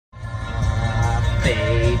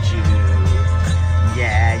fade you.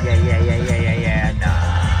 Yeah.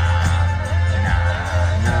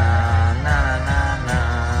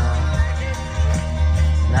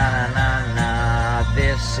 Nah.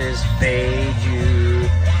 This is fade you.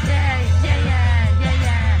 Yeah.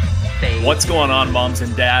 Fade What's going on, moms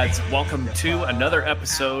and dads? Welcome to another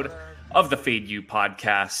episode of the Fade You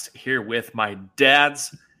podcast, here with my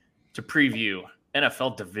dads to preview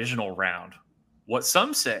NFL divisional round. What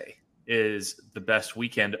some say is the best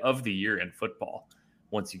weekend of the year in football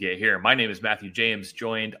once you get here. My name is Matthew James,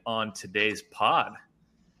 joined on today's pod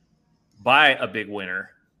by a big winner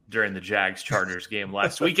during the Jags-Chargers game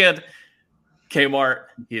last weekend. Kmart,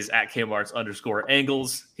 he is at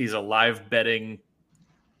Kmart's_angles. He's a live betting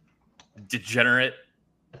degenerate.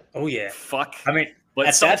 Oh yeah. Fuck. I mean, but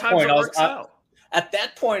at that sometimes point, it works out. At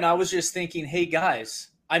that point, I was just thinking, hey guys,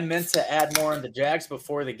 I meant to add more on the Jags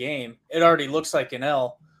before the game. It already looks like an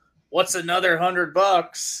L. What's another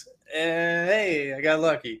 $100? And hey, I got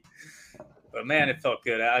lucky. But man, it felt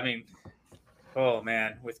good. I mean, oh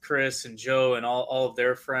man, with Chris and Joe and all of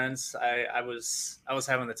their friends, I was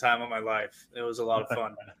having the time of my life. It was a lot of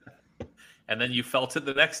fun. And then you felt it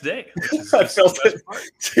the next day. Which is I felt it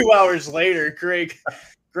 2 hours later. Greg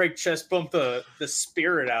chest bumped the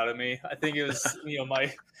spirit out of me. I think it was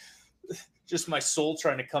my soul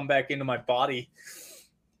trying to come back into my body.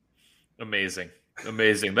 Amazing.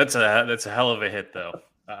 That's a hell of a hit, though.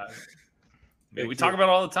 We talk about it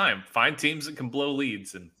all the time. Find teams that can blow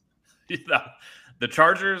leads, and the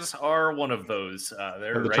Chargers are one of those. Have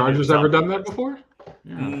the Chargers ever done that before?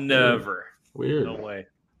 Yeah, never. Weird. No way.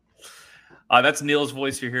 That's Neil's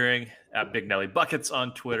voice you're hearing at Big Nelly Buckets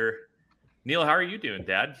on Twitter. Neil, how are you doing,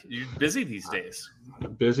 Dad? You're busy these days.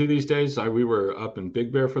 Busy these days. We were up in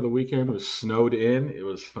Big Bear for the weekend. It was snowed in. It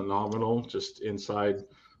was phenomenal. Just inside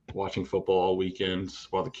watching football all weekend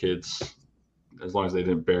while the kids, as long as they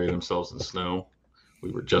didn't bury themselves in the snow,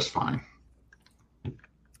 we were just fine.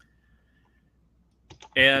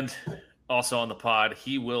 And also on the pod,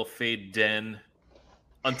 he will fade Den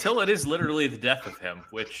until it is literally the death of him,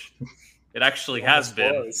 which it actually has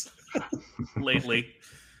been lately.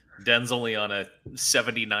 Den's only on a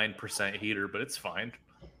 79% heater, but it's fine.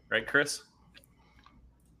 Right, Chris?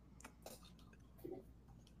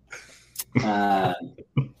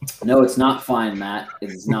 No, it's not fine, Matt.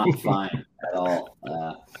 It's not fine at all.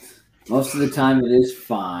 Most of the time it is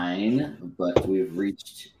fine, but we're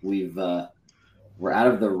out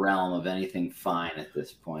of the realm of anything fine at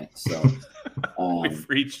this point. So we've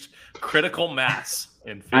reached critical mass.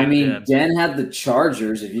 Den had the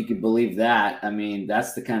Chargers, if you could believe that. I mean,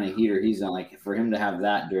 that's the kind of heater he's on. Like, for him to have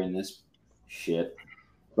that during this shit.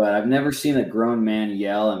 But I've never seen a grown man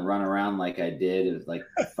yell and run around like I did. It was like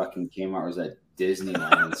fucking Kmart was at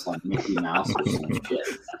Disneyland and some Mickey Mouse or some shit.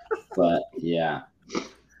 But yeah,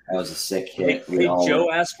 that was a sick hit. Joe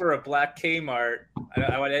asked for a black Kmart.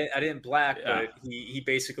 I didn't black, but he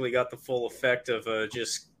basically got the full effect of a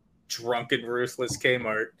just drunken, ruthless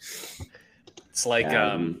Kmart. It's like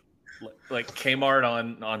Kmart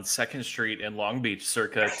on 2nd Street in Long Beach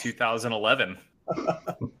circa 2011.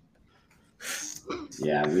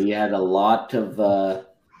 Yeah, we had a lot of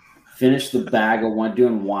finished the bag of one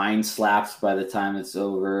doing wine slaps by the time it's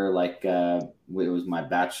over. Like it was my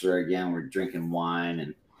bachelor again. We're drinking wine,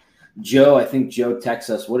 and I think Joe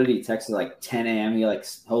texted us. What did he text us? Like 10 a.m. He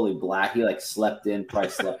holy black. He slept in, probably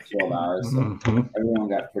slept 12 hours. So everyone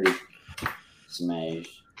got pretty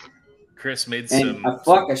smashed. Chris made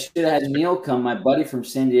I should have had Neil come. My buddy from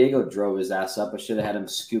San Diego drove his ass up. I should have had him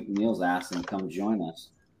scoop Neil's ass and come join us.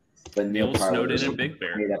 But Neil snowed in Big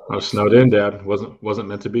Bear. I was snowed in, Dad. Wasn't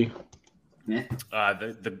meant to be. Yeah.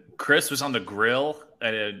 The Chris was on the grill,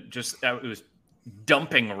 and it was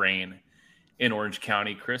dumping rain in Orange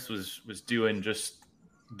County. Chris was doing just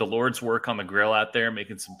the Lord's work on the grill out there,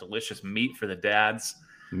 making some delicious meat for the dads.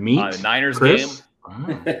 Meat? The Niners Chris? game.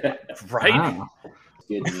 Wow. Right? Wow.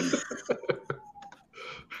 Good meat.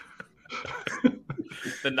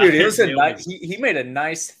 Dude, it was he made a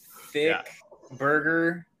nice thick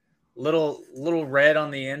burger, little red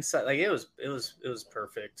on the inside. Like it was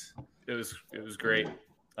perfect. It was great.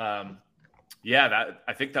 I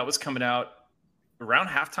think that was coming out around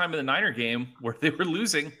halftime of the Niner game where they were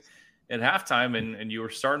losing at halftime, and you were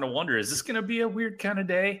starting to wonder, is this going to be a weird kind of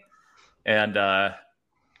day? And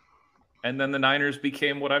then the Niners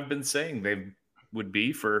became what I've been saying they would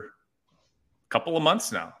be for a couple of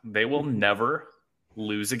months now. They will never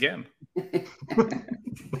lose again.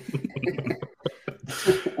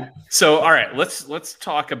 So, all right, let's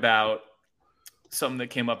talk about something that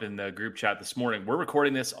came up in the group chat this morning. We're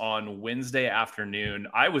recording this on Wednesday afternoon.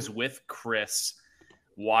 I was with Chris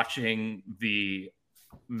watching the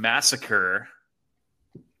massacre.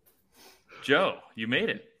 Joe, you made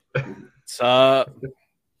it. So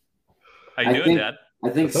How you doing, Dad? I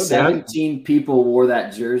think Hello, 17 people wore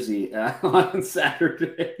that jersey on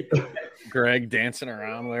Saturday. Greg dancing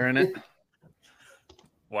around wearing it.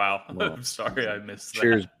 Wow. Well, I'm sorry I missed that.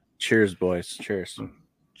 Cheers. Cheers, boys. Cheers.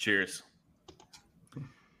 Cheers.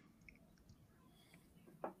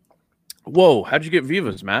 Whoa, how'd you get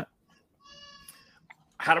Vivas, Matt?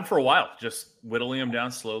 Had them for a while, just whittling them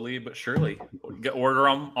down slowly but surely. Order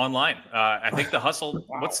them online. I think the Hustle,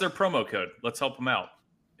 what's their promo code? Let's help them out.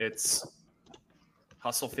 It's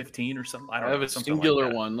Hustle 15 or something. I don't I know. have a something singular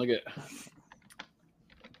like that. one. Look at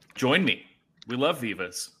Join me. We love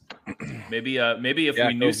Vivas. Maybe if Yeah,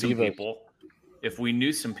 we knew go some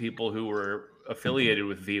Vivas. people who were affiliated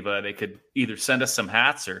with Viva, they could either send us some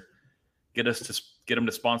hats or get them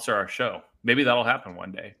to sponsor our show. Maybe that'll happen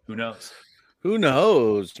one day. Who knows? who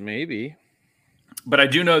knows? Maybe. But I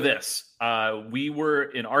do know this. We were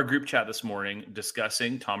in our group chat this morning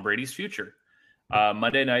discussing Tom Brady's future.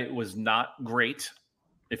 Monday night was not great.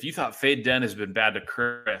 If you thought Fade Den has been bad to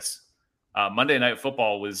Chris, Monday Night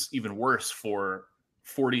Football was even worse for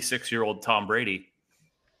 46-year-old Tom Brady.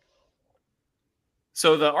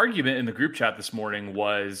 So the argument in the group chat this morning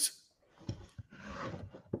was,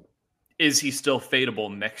 is he still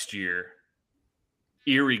fadeable next year,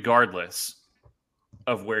 irregardless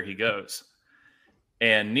of where he goes?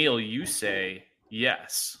 And Neil, you say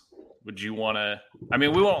yes. Would you want to? I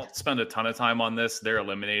mean, we won't spend a ton of time on this. They're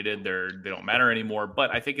eliminated. They don't matter anymore. But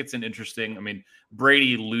I think it's an interesting. I mean,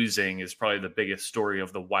 Brady losing is probably the biggest story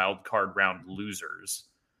of the wild card round losers.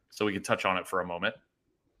 So we could touch on it for a moment.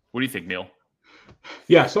 What do you think, Neil?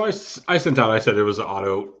 Yeah, so I sent out. I said it was an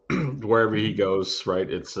auto wherever he goes. Right,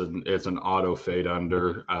 it's an auto fade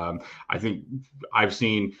under. I think I've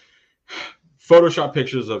seen Photoshop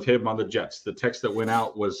pictures of him on the Jets. The text that went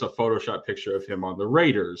out was a Photoshop picture of him on the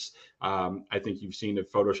Raiders. I think you've seen a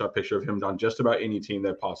Photoshop picture of him on just about any team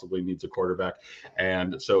that possibly needs a quarterback.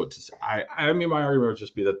 And so I mean, my argument would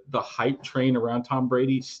just be that the hype train around Tom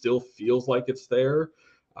Brady still feels like it's there.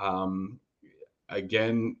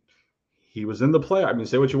 Again, he was in the play. I mean,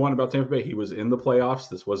 say what you want about Tampa Bay. He was in the playoffs.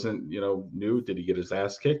 This wasn't, new. Did he get his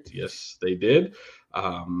ass kicked? Yes, they did.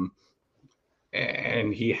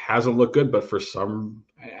 And he hasn't looked good, but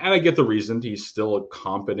and I get the reason. He's still a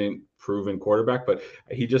competent, proven quarterback, but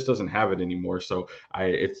he just doesn't have it anymore. So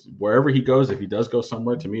it's wherever he goes, if he does go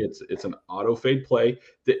somewhere, to me, it's an auto fade play.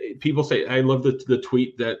 People say, I love the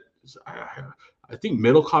tweet that I think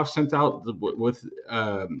Middlecoff sent out with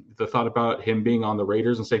the thought about him being on the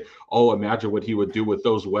Raiders and say, oh, imagine what he would do with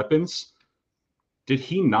those weapons. Did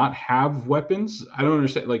he not have weapons? I don't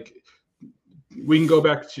understand. Like, we can go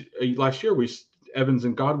back to last year. Evans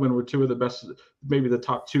and Godwin were two of the best, maybe the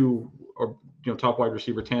top two or top wide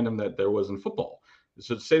receiver tandem that there was in football.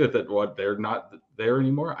 So to say that they're not there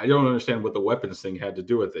anymore, I don't understand what the weapons thing had to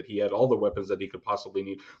do with it. He had all the weapons that he could possibly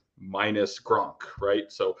need, minus Gronk, right?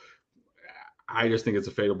 So I just think it's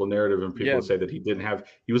a fadeable narrative, and people say that he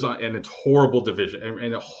was on, and it's horrible division, and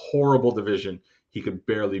in a horrible division, he could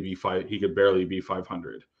barely be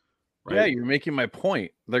 500. Right? Yeah, you're making my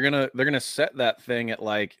point. They're gonna set that thing at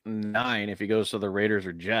like 9 if he goes to the Raiders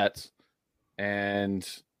or Jets, and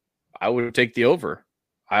I would take the over.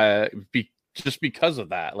 Just because of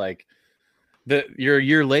that, like you're a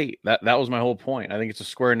year late. That was my whole point. I think it's a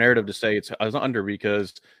square narrative to say it's under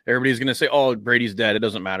because everybody's gonna say, "Oh, Brady's dead. It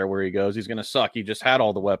doesn't matter where he goes. He's gonna suck. He just had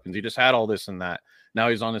all the weapons. He just had all this and that. Now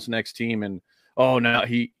he's on this next team and." Oh, now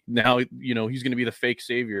he's going to be the fake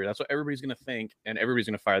savior. That's what everybody's going to think, and everybody's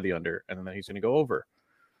going to fire the under, and then he's going to go over,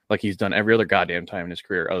 like he's done every other goddamn time in his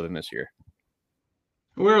career, other than this year.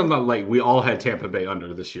 We're not like we all had Tampa Bay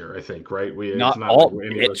under this year, I think, right? Not all,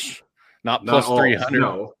 bitch. Not plus 300.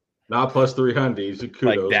 No, not plus 300. Kudos,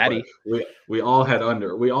 like daddy. We all had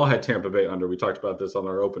under. We all had Tampa Bay under. We talked about this on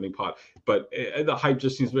our opening pod, but the hype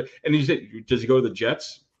just seems. And you said, does he go to the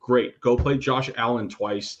Jets? Great. Go play Josh Allen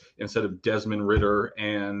twice instead of Desmond Ridder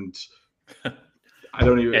and I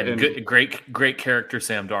don't even. And great character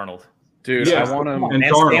Sam Darnold. Dude, yeah, I want him. And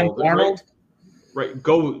Darnold. Right.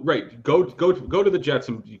 Go to the Jets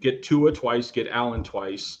and get Tua twice, get Allen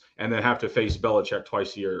twice, and then have to face Belichick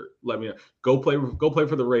twice a year. Let me know. Go play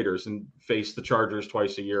for the Raiders and face the Chargers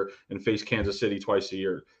twice a year and face Kansas City twice a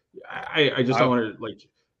year. I just don't want to like.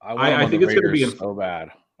 I think it's going to be so bad.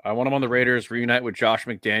 I want him on the Raiders, reunite with Josh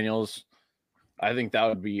McDaniels. I think that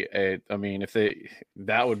would be he'd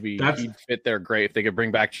fit there great if they could bring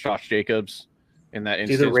back Josh Jacobs in that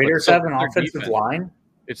instance. Do the Raiders have an offensive line?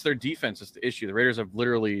 It's their defense is the issue. The Raiders have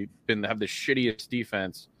literally have the shittiest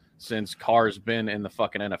defense since Carr's been in the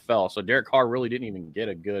fucking NFL. So Derek Carr really didn't even get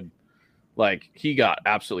a good, like, he got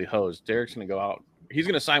absolutely hosed. Derek's going to go out. He's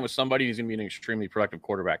going to sign with somebody. He's going to be an extremely productive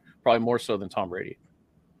quarterback, probably more so than Tom Brady.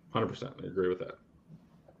 100%. I agree with that.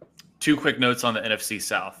 2 quick notes on the NFC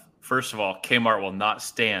South. First of all, Kmart will not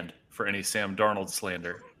stand for any Sam Darnold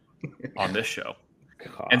slander on this show.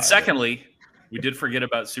 God. And secondly, we did forget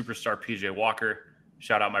about superstar PJ Walker.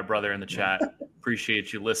 Shout out my brother in the chat.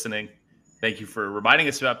 Appreciate you listening. Thank you for reminding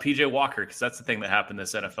us about PJ Walker, because that's the thing that happened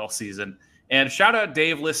this NFL season. And shout out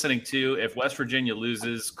Dave listening too. If West Virginia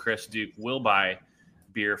loses, Chris Duke will buy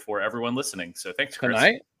beer for everyone listening. So thanks,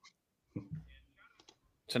 Chris.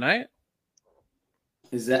 Tonight?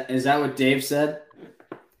 Is that what Dave said?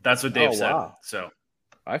 That's what Dave said. Wow. So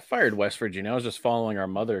I fired West Virginia. I was just following our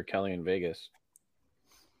mother, Kelly, in Vegas.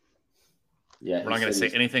 Yeah, we're not going to say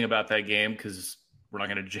anything about that game because we're not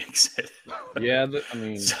going to jinx it. Yeah,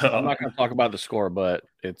 I'm not going to talk about the score, but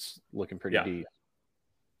it's looking pretty deep.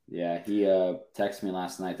 Yeah, he texted me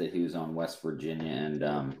last night that he was on West Virginia and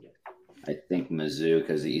I think Mizzou,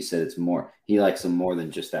 because he said it's more. He likes them more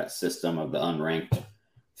than just that system of the unranked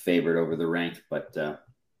favorite over the ranked. But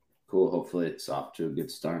cool. Hopefully, it's off to a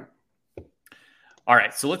good start. All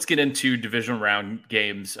right, so let's get into divisional round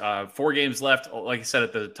games. 4 games left. Like I said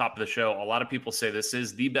at the top of the show, a lot of people say this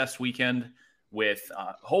is the best weekend with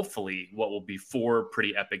hopefully what will be 4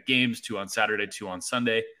 pretty epic games, 2 on Saturday, 2 on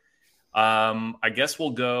Sunday. I guess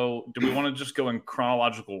we'll go. Do we want to just go in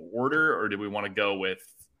chronological order, or do we want to go with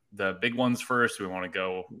the big ones first? Do we want to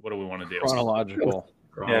go? What do we want to do?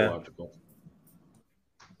 Chronological.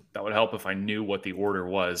 That would help if I knew what the order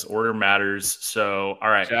was. Order matters. So, all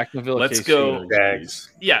right, Jacksonville, let's KC, go. Jags.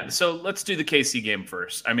 Yeah, so let's do the KC game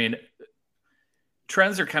first. I mean,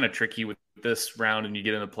 trends are kind of tricky with this round, and you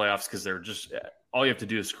get in the playoffs because they're just all you have to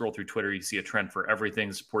do is scroll through Twitter. You see a trend for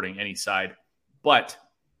everything supporting any side, but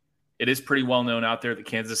it is pretty well known out there that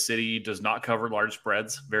Kansas City does not cover large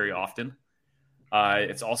spreads very often.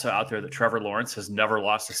 It's also out there that Trevor Lawrence has never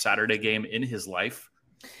lost a Saturday game in his life.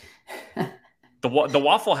 The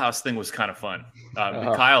Waffle House thing was kind of fun.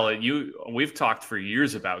 Kyle, we've talked for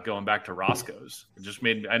years about going back to Roscoe's. It just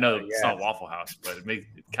made I know it's not Waffle House, but it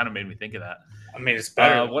kind of made me think of that. I mean, it's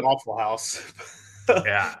better than Waffle House.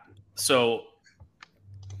 Yeah. So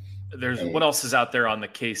what else is out there on the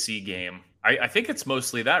KC game? I think it's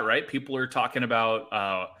mostly that, right? People are talking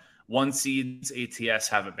about 1 seeds ATS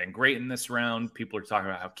haven't been great in this round. People are talking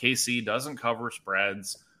about how KC doesn't cover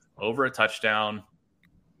spreads over a touchdown.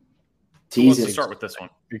 Let's start with this one.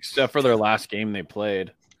 Except for their last game they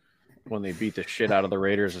played when they beat the shit out of the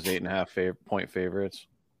Raiders as 8.5 point favorites.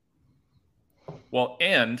 Well,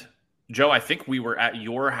 and Joe, I think we were at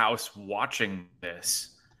your house watching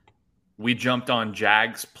this. We jumped on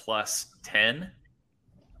Jags plus 10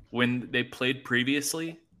 when they played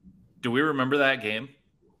previously. Do we remember that game?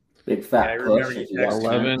 Big fat push.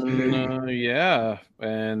 11, yeah.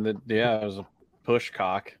 And it was a push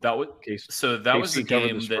cock. That was the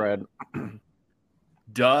game that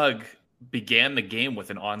Doug began the game with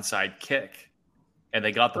an onside kick, and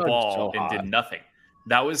they got the ball and did nothing.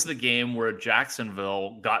 That was the game where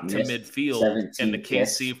Jacksonville got to midfield in the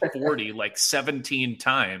KC 40 like 17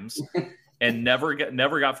 times and never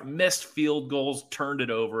got missed field goals, turned it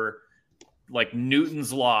over like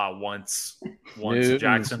Newton's law once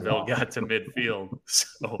Jacksonville got to midfield.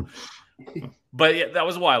 So, but yeah, that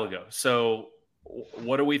was a while ago. So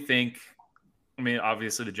what do we think? I mean,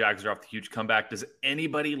 obviously the Jags are off the huge comeback. Does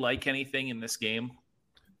anybody like anything in this game?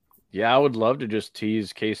 Yeah, I would love to just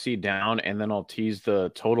tease KC down, and then I'll tease the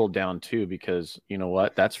total down too, because you know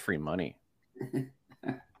what? That's free money.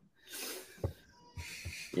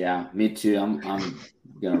 Yeah, me too. I'm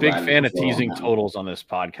gonna big fan of teasing totals on this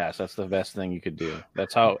podcast. That's the best thing you could do.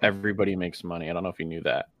 That's how everybody makes money. I don't know if you knew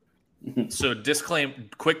that. So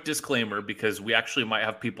quick disclaimer, because we actually might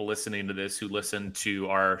have people listening to this who listened to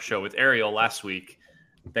our show with Ariel last week.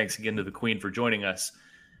 Thanks again to the Queen for joining us.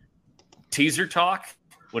 Teaser talk,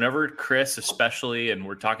 whenever Chris especially, and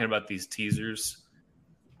we're talking about these teasers,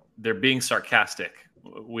 they're being sarcastic.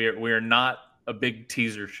 We're not a big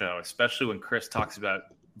teaser show, especially when Chris talks about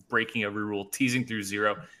breaking every rule, teasing through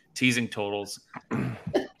zero, teasing totals.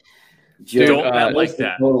 Don't bet like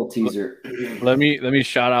that. Total teaser. Let me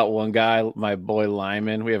shout out one guy, my boy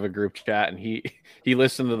Lyman. We have a group chat, and he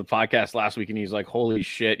listened to the podcast last week, and he's like, "Holy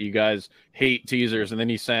shit, you guys hate teasers!" And then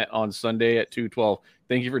he sent on Sunday at 2:12.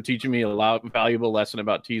 Thank you for teaching me a valuable lesson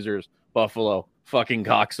about teasers. Buffalo, fucking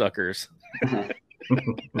cocksuckers.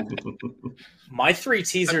 My 3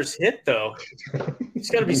 teasers hit though. You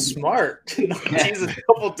just gotta be smart. Not tease a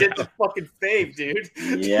couple digits fucking fave, dude.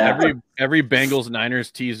 Yeah. Every Bengals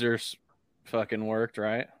Niners teasers fucking worked,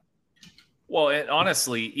 right? Well, and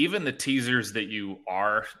honestly, even the teasers that you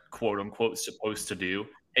are quote unquote supposed to do.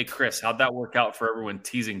 Hey, Chris, how'd that work out for everyone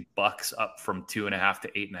teasing Bucks up from 2.5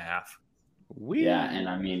 to 8.5? Yeah, and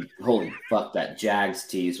I mean, holy fuck, that Jags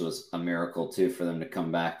tease was a miracle too for them to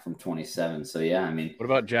come back from 27. So yeah, I mean, What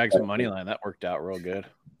about Jags money line? That worked out real good.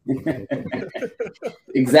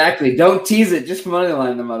 exactly. Don't tease it, just money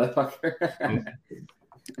line the motherfucker.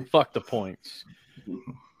 Fuck the points.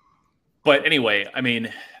 But anyway, I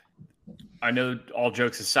mean, I know all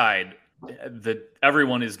jokes aside, that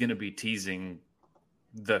everyone is going to be teasing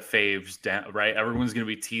the faves down, right? Everyone's going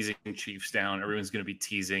to be teasing Chiefs down. Everyone's going to be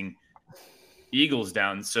teasing Eagles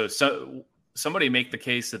down. So somebody make the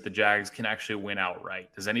case that the Jags can actually win outright.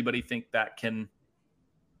 Does anybody think that can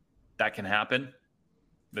happen?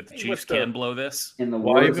 That the Chiefs can blow this? In the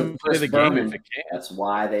Why words even of play Chris the game Berman, if it can't? that's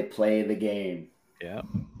why they play the game. Yeah.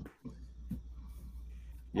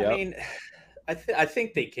 I mean, I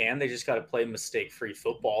think they can. They just got to play mistake-free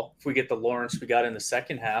football. If we get the Lawrence we got in the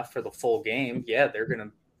second half for the full game, yeah, they're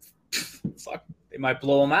gonna fuck. They might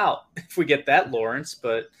blow them out if we get that Lawrence,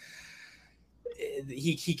 but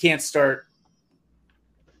he can't start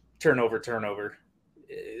turnover.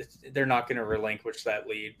 They're not going to relinquish that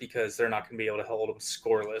lead because they're not going to be able to hold them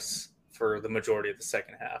scoreless for the majority of the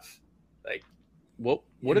second half. Like, What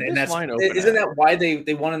did this line open? Isn't that why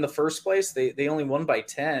they won in the first place? They only won by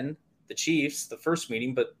 10, the Chiefs, the first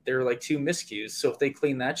meeting, but there were like 2 miscues. So if they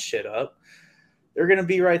clean that shit up, they're going to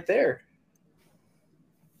be right there.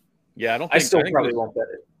 Yeah, I still probably won't bet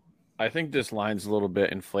it. I think this line's a little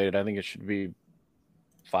bit inflated. I think it should be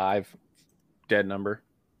 5, dead number.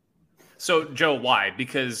 So, Joe, why?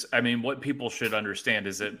 Because, I mean, what people should understand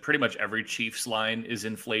is that pretty much every Chiefs line is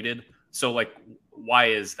inflated. So, like, why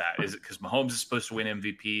is that? Is it because Mahomes is supposed to win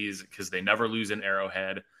MVP? Is it because they never lose an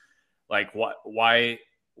Arrowhead? Like, why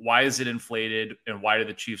is it inflated? And why do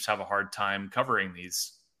the Chiefs have a hard time covering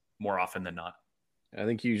these more often than not? I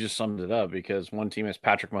think you just summed it up because one team has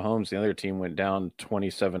Patrick Mahomes, the other team went down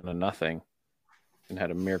 27-0 and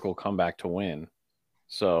had a miracle comeback to win.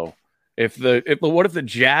 So what if the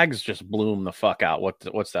Jags just blew them the fuck out?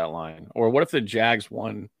 What's that line? Or what if the Jags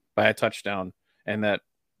won by a touchdown and that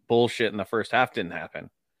bullshit in the first half didn't happen?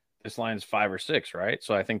 This line's 5 or 6, right?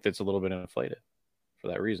 So I think that's a little bit inflated for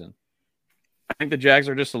that reason. I think the Jags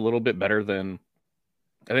are just a little bit better than.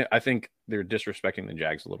 I think they're disrespecting the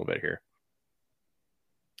Jags a little bit here.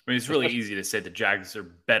 I mean, it's really easy to say the Jags are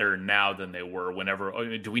better now than they were whenever. I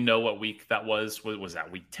mean, do we know what week that was? What was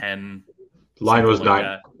that, week 10? Line was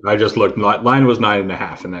 9. I just looked. Line was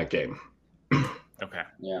 9.5 in that game. Okay.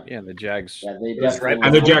 Yeah. Yeah, and the Jags. Yeah, they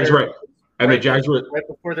And the Jags were right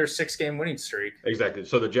before their 6-game winning streak. Exactly.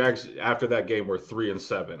 So the Jags after that game were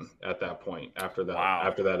 3-7 at that point. After that, Wow.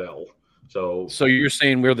 after that L. So you're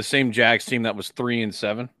saying we're the same Jags team that was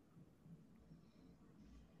 3-7?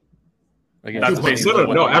 That's basically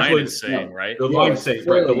what the line is saying, right? The line saying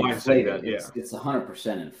that, yeah. It's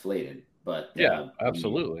 100% inflated, but Yeah,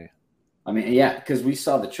 absolutely. I mean, yeah, because we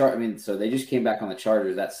saw the chart. I mean, so they just came back on the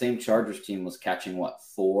Chargers. That same Chargers team was catching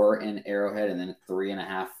 4 in Arrowhead and then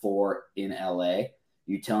 3.5, 4 in LA.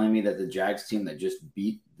 You telling me that the Jags team that just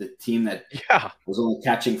beat the team that was only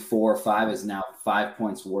catching 4 or 5 is now 5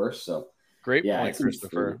 points worse? So great point,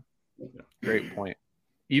 Christopher. Great point.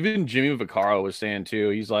 Even Jimmy Vaccaro was saying too.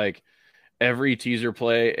 He's like, every teaser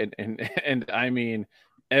play, and I mean,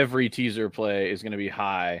 every teaser play is going to be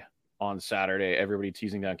high on Saturday. Everybody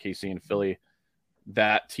teasing down KC and Philly.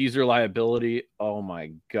 That teaser liability, oh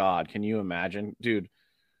my God. Can you imagine? Dude,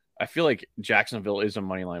 I feel like Jacksonville is a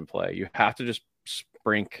money line play. You have to just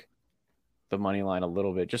sprink the money line a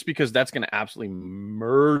little bit just because that's going to absolutely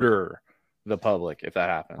murder the public if that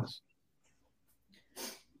happens.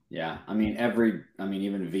 Yeah, I mean,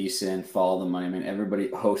 even VSiN, Follow the Money. I mean, everybody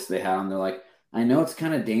hosts they had on, they're like, I know it's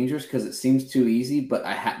kind of dangerous because it seems too easy, but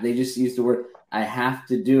they just use the word, I have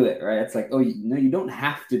to do it, right? It's like, oh, no, you don't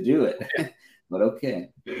have to do it, but okay.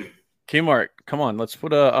 Kmart, come on, let's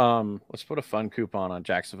put a fun coupon on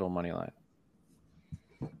Jacksonville money line.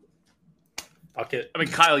 Okay. I mean,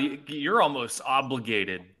 Kyle, you're almost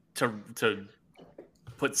obligated to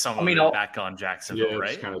put some of it back on Jacksonville,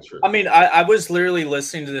 right? It's kind of true. I mean, I was literally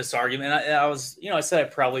listening to this argument. I was, I said I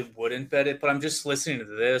probably wouldn't bet it, but I'm just listening to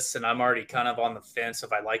this, and I'm already kind of on the fence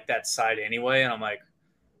if I like that side anyway. And I'm like,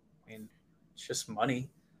 I mean, it's just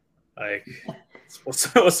money. Like, what's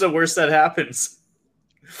the worst that happens?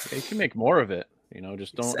 You can make more of it.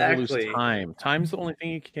 Just don't lose time. Time's the only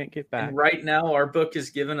thing you can't get back. And right now, our book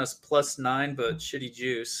is giving us +9, but shitty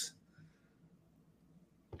juice.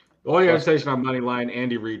 All you got to say is on money line,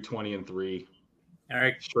 Andy Reid 20-3. All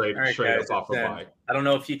right, straight guys, up off a bye. I don't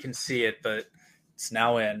know if you can see it, but it's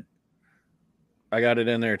now in. I got it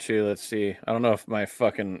in there too. Let's see. I don't know if my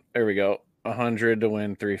fucking there we go. 100 to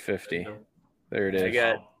win 350. There it is. I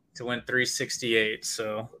got to win 368.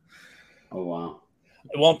 So Oh wow.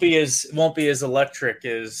 it won't be as electric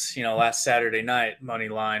as last Saturday night money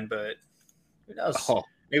line, but who knows? Oh,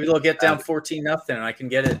 Maybe they'll get down 14-0 and I can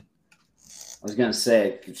get it. I was gonna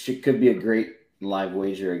say it could be a great live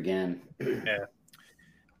wager again. Yeah.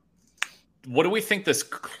 What do we think this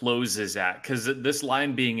closes at? Because this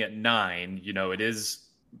line being at 9, it is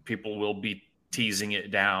people will be teasing it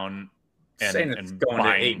down Saying it's going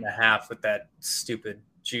buying. to 8.5 with that stupid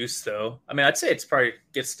juice, though. I mean, I'd say it's probably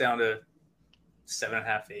gets down to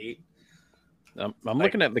 7.5, 8. I'm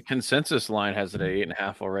looking at the consensus line has it at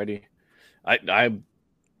 8.5 already. I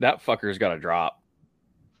that fucker's got to drop.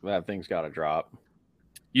 That thing's got to drop.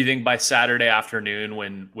 You think by Saturday afternoon,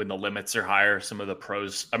 when the limits are higher, some of the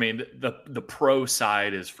pros? I mean, the pro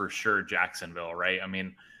side is for sure Jacksonville, right? I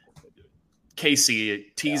mean,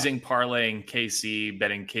 KC teasing, parlaying KC,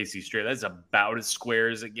 betting KC straight. That's about as square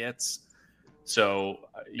as it gets. So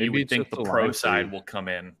you Maybe would it's think just the a pro line side freeze. will come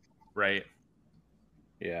in, right?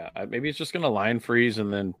 Yeah, maybe it's just going to line freeze,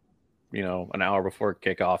 and then an hour before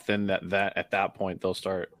kickoff, then that at that point they'll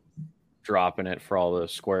start dropping it for all the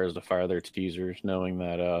squares to fire their teasers, knowing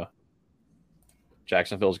that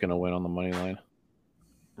Jacksonville's going to win on the money line.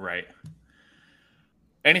 Right.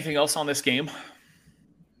 Anything else on this game?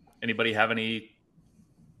 Anybody have any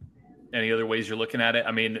other ways you're looking at it?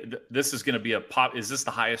 I mean, this is going to be a pop. Is this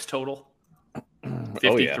the highest total? 53.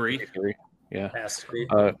 Oh, yeah, 53. Yeah. Has to be.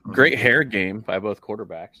 Great hair game by both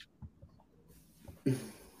quarterbacks. Good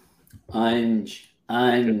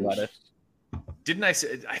lettuce. Didn't I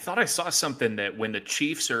say? I thought I saw something that when the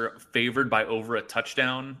Chiefs are favored by over a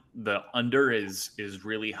touchdown, the under is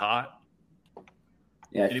really hot.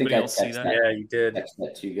 Yeah, I Anybody think I else see texted that? Yeah, you did.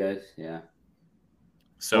 that to you guys. Yeah.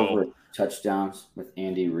 So Over touchdowns with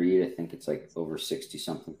Andy Reid, I think it's like over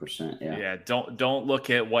 60-something%. Yeah. yeah, don't look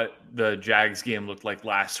at what the Jags game looked like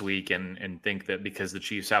last week and think that because the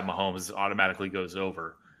Chiefs have Mahomes, it automatically goes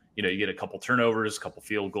over. You get a couple turnovers, a couple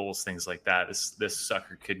field goals, things like that. This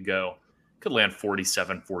sucker could land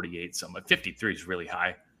 47, 48, something. 53 is really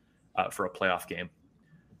high for a playoff game.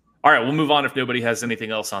 All right, we'll move on if nobody has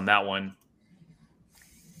anything else on that one.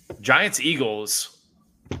 Giants Eagles.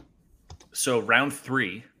 So round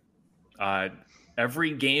 3.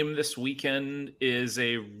 Every game this weekend is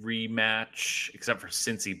a rematch, except for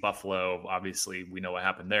Cincy Buffalo. Obviously, we know what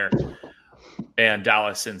happened there. And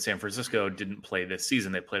Dallas and San Francisco didn't play this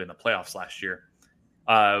season. They played in the playoffs last year.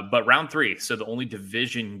 But round 3, so the only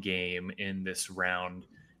division game in this round.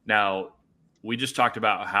 Now, we just talked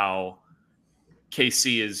about how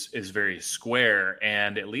KC is very square,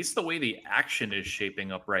 and at least the way the action is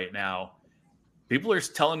shaping up right now, people are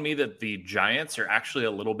telling me that the Giants are actually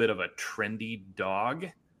a little bit of a trendy dog.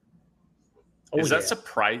 Is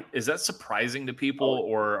that surprising to people,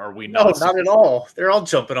 or are we not? No, not at all. They're all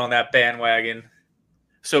jumping on that bandwagon.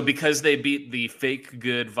 So because they beat the fake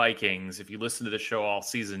good Vikings, if you listen to the show all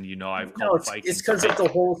season, I've called Vikings. It's because of the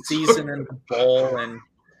whole season and the bowl. And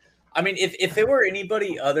I mean, if it were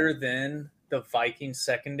anybody other than the Vikings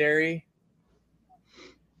secondary,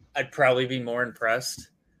 I'd probably be more impressed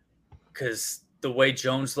because the way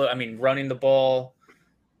Jones looked, I mean, running the ball,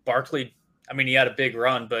 Barkley, I mean, he had a big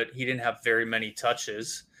run, but he didn't have very many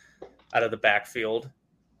touches out of the backfield.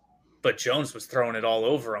 But Jones was throwing it all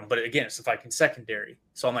over him. But again, it's the Vikings secondary.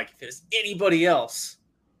 So I'm like, if it's anybody else,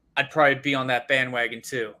 I'd probably be on that bandwagon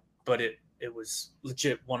too. But it was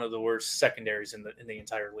legit one of the worst secondaries in the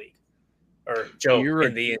entire league. Or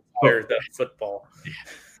in the entire football.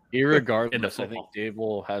 Irregardless, I think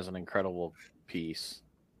Dable has an incredible piece.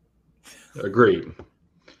 Agreed.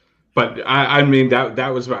 But I mean that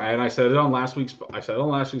was, and I said it on last week's pod.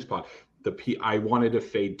 I wanted to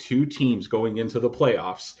fade 2 teams going into the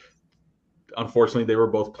playoffs. Unfortunately, they were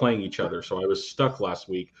both playing each other, so I was stuck last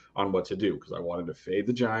week on what to do because I wanted to fade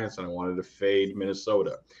the Giants and I wanted to fade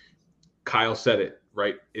Minnesota. Kyle said it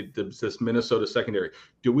right. This Minnesota secondary.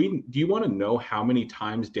 Do you want to know how many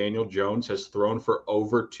times Daniel Jones has thrown for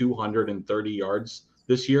over 230 yards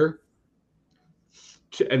this year?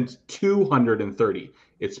 And 230.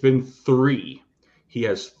 It's been 3. He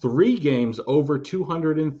has 3 games over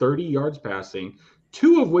 230 yards passing,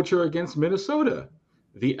 2 of which are against Minnesota.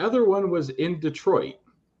 The other one was in Detroit.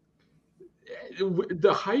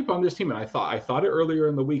 The hype on this team, and I thought it earlier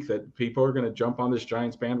in the week that people are going to jump on this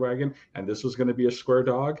Giants bandwagon, and this was going to be a square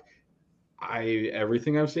dog.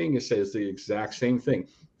 Everything I'm seeing says the exact same thing.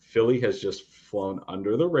 Philly has just flown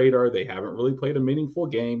under the radar. They haven't really played a meaningful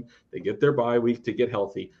game. They get their bye week to get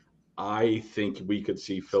healthy. I think we could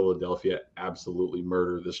see Philadelphia absolutely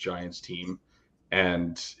murder this Giants team.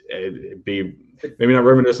 and it'd be maybe not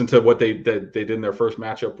reminiscent to what they did in their first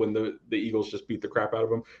matchup when the Eagles just beat the crap out of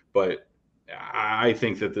them. But I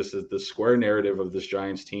think that this is the square narrative of this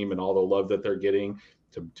Giants team and all the love that they're getting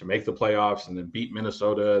to make the playoffs and then beat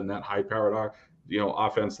Minnesota and that high-powered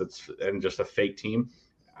offense and just a fake team.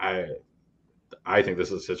 I think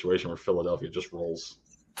this is a situation where Philadelphia just rolls.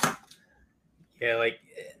 Yeah, like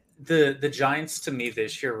the Giants to me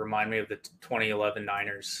this year remind me of the 2011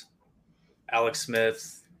 Niners. Alex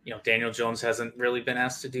Smith, Daniel Jones hasn't really been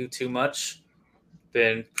asked to do too much.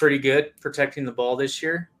 Been pretty good protecting the ball this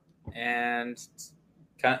year, and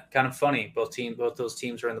kind of funny. Both those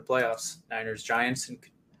teams are in the playoffs. Niners, Giants, and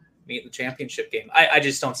meet in the championship game. I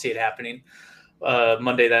just don't see it happening.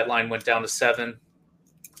 Monday that line went down to 7.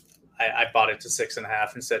 I bought it to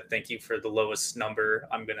 6.5 and said thank you for the lowest number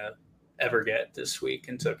I'm gonna ever get this week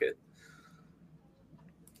and took it.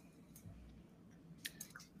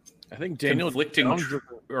 I think Daniel Jones,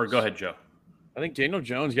 or go ahead, Joe. I think Daniel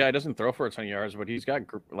Jones, he doesn't throw for a ton of yards, but he's got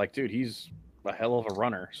he's a hell of a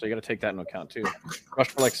runner. So you got to take that into account too.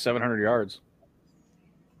 Rushed for 700 yards.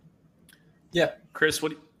 Yeah, Chris,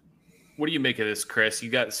 what do you make of this, Chris? You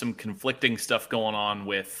got some conflicting stuff going on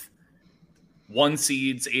with 1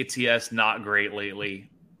 seeds, ATS not great lately.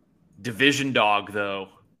 Division dog though,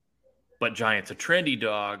 but Giants a trendy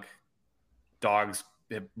dog.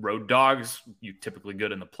 Road dogs, you typically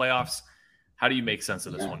good in the playoffs. How do you make sense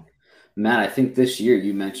of this one? Matt, I think this year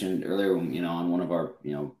you mentioned earlier, on one of our,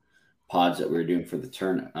 pods that we were doing for the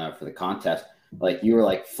for the contest, you were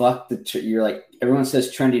like, fuck you're like, everyone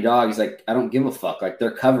says trendy dog. He's like, I don't give a fuck.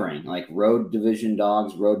 They're covering road division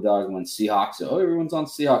dogs, road dogs when Seahawks, everyone's on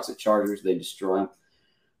Seahawks at Chargers. They destroy them.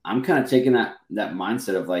 I'm kind of taking that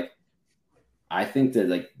mindset of I think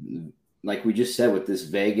that like we just said with this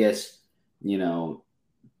Vegas,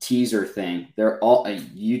 teaser thing, they're all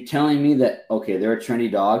you telling me that okay, they're a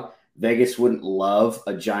trendy dog. Vegas wouldn't love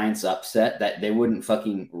a Giants upset, that they wouldn't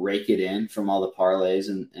fucking rake it in from all the parlays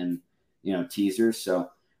and teasers. So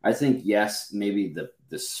I think yes, maybe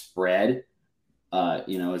the spread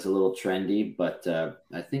is a little trendy, but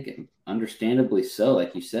I think understandably so.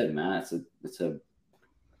 Like you said, Matt,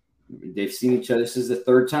 they've seen each other. This is the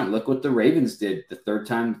third time. Look what the Ravens did the third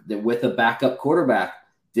time that with a backup quarterback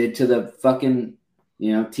did to the fucking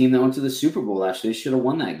team that went to the Super Bowl last year. They should have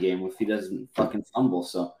won that game if he doesn't fucking fumble.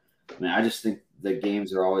 So, I just think the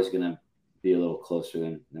games are always going to be a little closer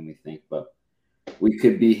than we think. But we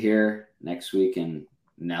could be here next week and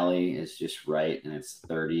Nelly is just right, and it's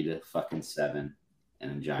 30-7,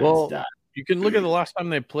 and the Giants die. You can look at the last time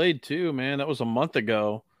they played too, man. That was a month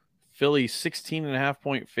ago. Philly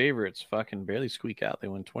 16.5-point favorites, fucking barely squeak out. They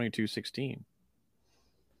won 22-16.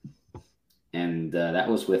 And that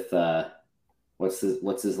was with what's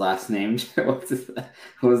his last name? What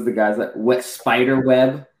was the guy's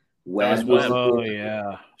Spiderweb? Oh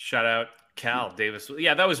yeah! Shout out Cal Davis.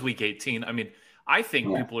 Yeah, that was week 18. I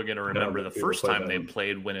think people are going to remember the first time they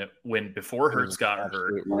played when before Hurts got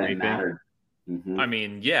hurt. When it mattered.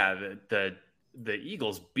 Mm-hmm. The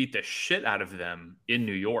Eagles beat the shit out of them in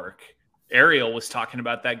New York. Ariel was talking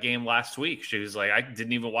about that game last week. She was like, I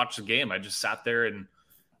didn't even watch the game. I just sat there and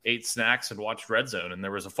ate snacks and watched Red Zone, and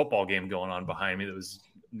there was a football game going on behind me that was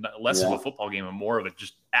less of a football game and more of a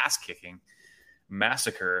just ass-kicking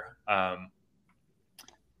massacre. How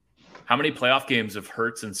many playoff games have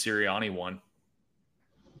Hurts and Sirianni won?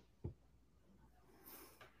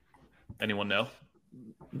 Anyone know?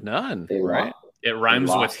 None, right? It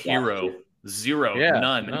rhymes with hero. 0, yeah,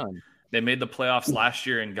 none. They made the playoffs last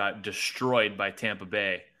year and got destroyed by Tampa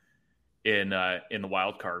Bay in the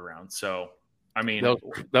wild card round. So,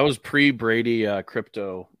 that was pre-Brady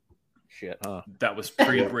crypto shit, huh? That was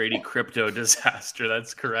pre-Brady crypto disaster.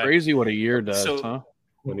 That's correct. Crazy what a year does, huh?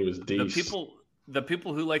 When he was the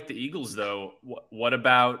people who like the Eagles, though, what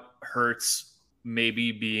about Hurts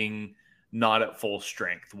maybe being not at full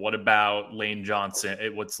strength? What about Lane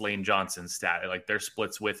Johnson? What's Lane Johnson's stat? Their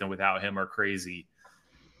splits with and without him are crazy.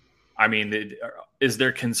 Is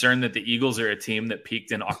there concern that the Eagles are a team that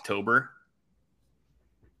peaked in October?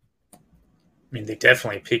 They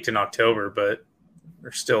definitely peaked in October, but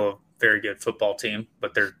they're still a very good football team.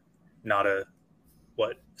 But they're not a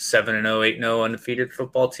 7-0, 8-0 undefeated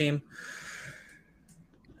football team.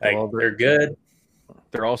 They're good.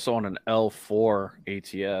 They're also on an L4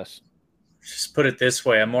 ATS. Just put it this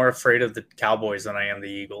way, I'm more afraid of the Cowboys than I am the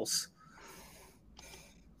Eagles.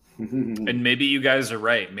 And maybe you guys are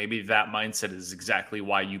right. Maybe that mindset is exactly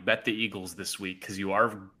why you bet the Eagles this week, because you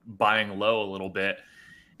are buying low a little bit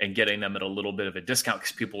and getting them at a little bit of a discount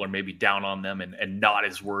because people are maybe down on them and not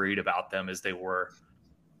as worried about them as they were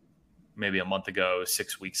maybe a month ago,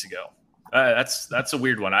 6 weeks ago. That's a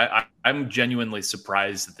weird one. I'm genuinely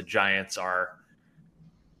surprised that the Giants are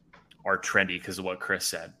trendy because of what Chris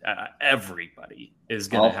said. Everybody is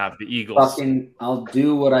going to have the Eagles. I'll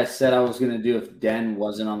do what I said I was going to do if Den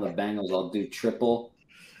wasn't on the Bengals. I'll do triple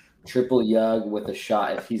Yug with a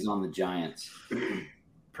shot if he's on the Giants.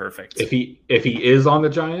 Perfect. If he is on the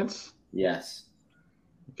Giants? Yes.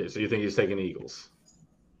 Okay, so you think he's taking the Eagles?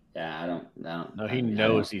 Yeah, I don't. No, he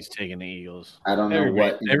knows he's taking the Eagles. I don't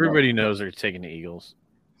know Everybody knows they're taking the Eagles.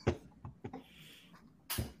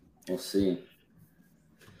 We'll see.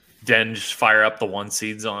 Den just fire up the 1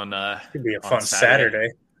 seeds on. Could be a fun Saturday.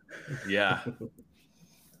 Yeah.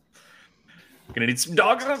 Gonna need some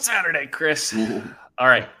dogs on Saturday, Chris. All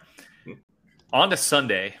right. On to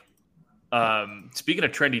Sunday. Speaking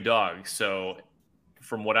of trendy dogs, so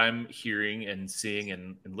from what I'm hearing and seeing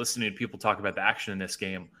and listening to people talk about the action in this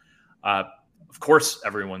game, of course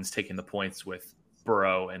everyone's taking the points with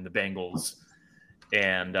Burrow and the Bengals.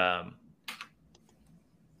 And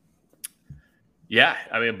yeah,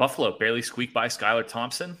 I mean, Buffalo barely squeaked by Skylar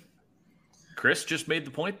Thompson. Chris just made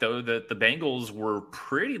the point, though, that the Bengals were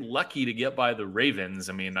pretty lucky to get by the Ravens.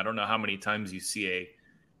 I mean, I don't know how many times you see a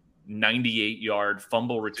 98-yard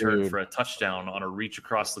fumble return for a touchdown on a reach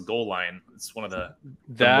across the goal line. It's one of the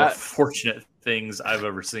more fortunate things I've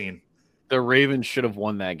ever seen. The Ravens should have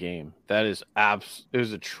won that game. That is it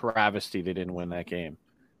was a travesty they didn't win that game.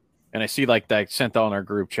 And I see like that sent out on our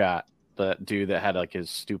group chat, that dude that had like his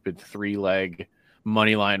stupid 3-leg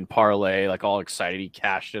money line parlay, like all excited. He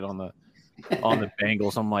cashed it on the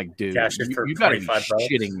Bengals. I'm like, dude, you got to be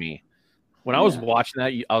shitting me. When I was watching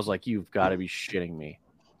that, I was like, you've got to be shitting me.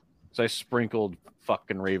 So I sprinkled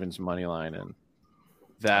fucking Ravens money line and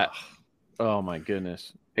that. Oh my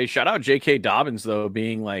goodness. Hey, shout out J.K. Dobbins though,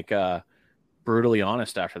 being like brutally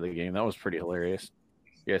honest after the game. That was pretty hilarious.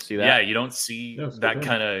 You guys see that? Yeah, you don't see that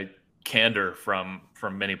kind of candor from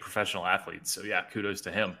many professional athletes. So yeah, kudos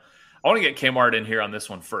to him. I want to get Kmart in here on this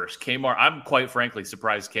one first. Kmart, I'm quite frankly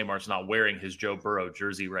surprised Kmart's not wearing his Joe Burrow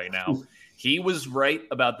jersey right now. He was right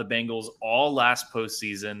about the Bengals all last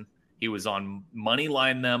postseason. He was on money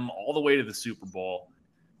line them all the way to the Super Bowl.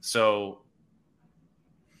 So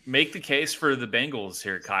make the case for the Bengals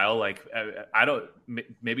here, Kyle. Like, I don't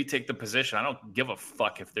maybe take the position. I don't give a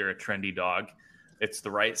fuck if they're a trendy dog. It's the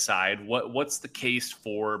right side. What's the case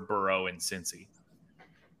for Burrow and Cincy?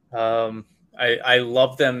 I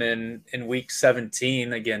love them in week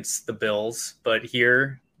 17 against the Bills, but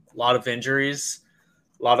here, a lot of injuries,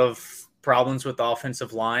 a lot of problems with the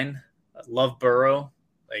offensive line. I love Burrow.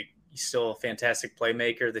 Like, he's still a fantastic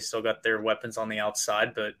playmaker. They still got their weapons on the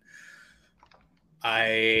outside, but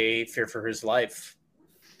I fear for his life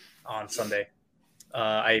on Sunday.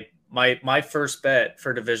 My first bet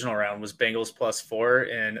for divisional round was Bengals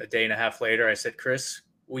 +4, and a day and a half later, I said, Chris,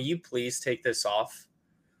 will you please take this off?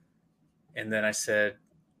 And then I said,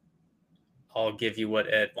 I'll give you what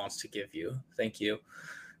Ed wants to give you. Thank you.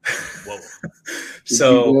 Whoa.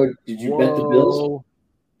 Did you bet the Bills?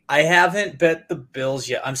 I haven't bet the Bills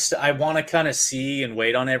yet. I want to kind of see and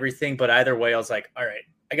wait on everything, but either way, I was like, all right,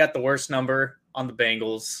 I got the worst number on the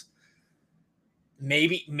Bengals.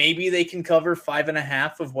 Maybe they can cover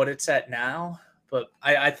 5.5 of what it's at now, but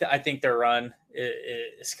I think their run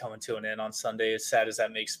is coming to an end on Sunday. As sad as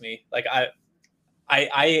that makes me, like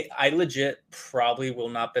I legit probably will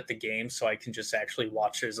not bet the game, so I can just actually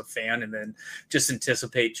watch it as a fan and then just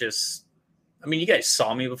anticipate. I mean, you guys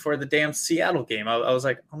saw me before the damn Seattle game. I was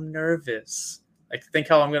like, I'm nervous. I think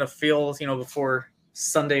how I'm gonna feel, before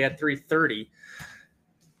Sunday at 3:30.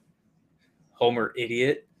 Homer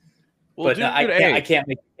idiot. Well, but dude, I can't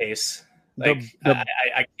make a case. Like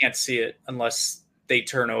I can't see it unless they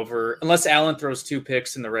turn over, unless Allen throws 2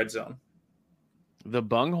 picks in the red zone. The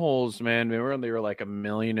Bungholes, man, remember when they were like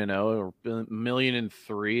 1,000,000-0 or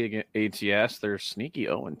 1,000,003 against ATS? They're sneaky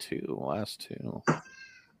 0-2 last 2.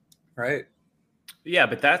 Right. Yeah,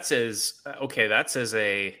 but that's as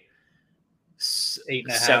a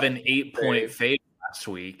 7-8 point fade last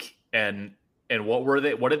week. And what were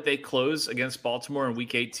they? What did they close against Baltimore in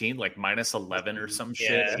week 18? Like -11 or some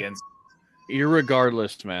shit against.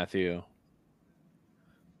 Irregardless, Matthew.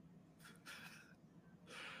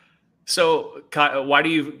 So, Kyle, why do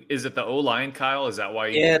you? Is it the O-line, Kyle? Is that why?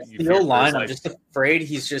 It's the O-line. I'm just afraid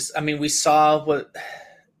he's just. I mean, we saw what.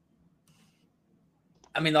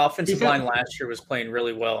 I mean, the offensive line last year was playing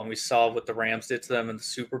really well, and we saw what the Rams did to them in the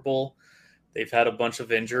Super Bowl. They've had a bunch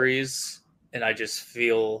of injuries, and I just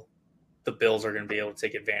feel the Bills are going to be able to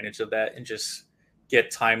take advantage of that and just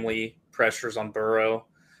get timely pressures on Burrow.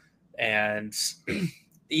 And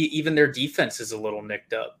even their defense is a little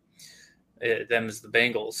nicked up, them as the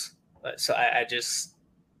Bengals. So I just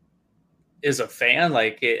as a fan,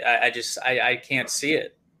 like I can't see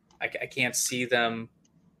it. I can't see them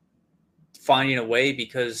finding a way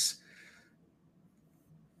because,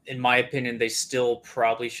 in my opinion, they still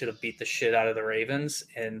probably should have beat the shit out of the Ravens.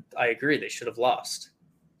 And I agree, they should have lost.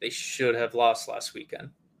 They should have lost last weekend.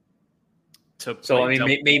 So I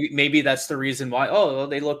mean, maybe that's the reason why. Oh, well,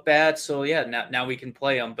 they look bad, so yeah, now we can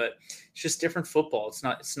play them. But it's just different football.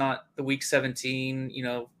 It's not the Week 17. You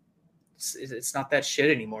know, it's not that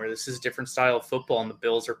shit anymore. This is a different style of football, and the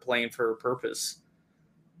Bills are playing for a purpose.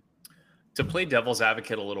 To play devil's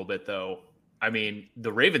advocate a little bit, though, I mean,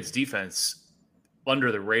 the Ravens defense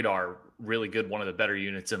under the radar, really good, one of the better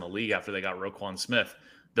units in the league after they got Roquan Smith.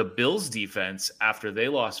 The Bills defense, after they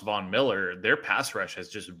lost Von Miller, their pass rush has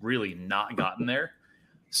just really not gotten there.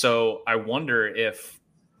 So I wonder if,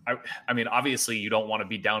 I mean, obviously you don't want to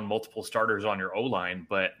be down multiple starters on your O-line,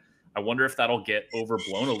 but I wonder if that'll get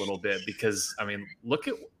overblown a little bit because, I mean, look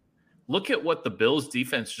at what the Bills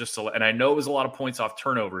defense just, and I know it was a lot of points off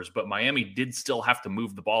turnovers, but Miami did still have to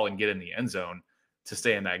move the ball and get in the end zone to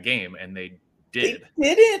stay in that game, and they did.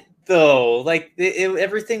 They didn't though. Like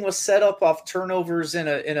everything was set up off turnovers in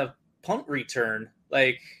a punt return.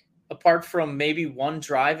 Like apart from maybe one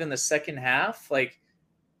drive in the second half. Like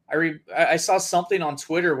I saw something on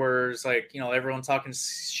Twitter where it's like, you know, everyone talking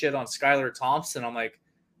shit on Skylar Thompson. I'm like,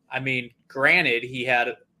 I mean, granted, he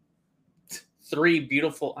had 3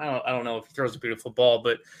 beautiful. I don't know if he throws a beautiful ball,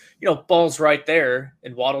 but you know, balls right there.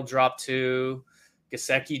 And Waddle dropped 2,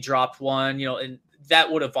 Gesicki dropped 1. You know, and that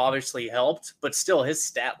would have obviously helped, but still, his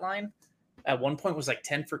stat line at one point was like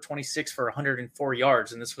 10 for 26 for 104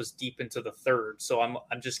 yards, and this was deep into the third. So I'm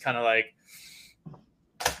just kind of like,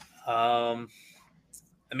 I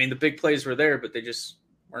mean, the big plays were there, but they just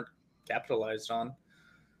weren't capitalized on.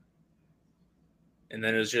 And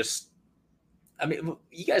then it was just, I mean,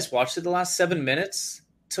 you guys watched it the last 7 minutes?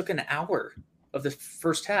 It took an hour of the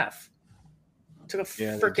first half. It took a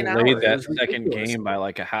freaking hour. Delayed that second game by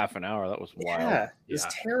like a half an hour. That was wild. Yeah, it was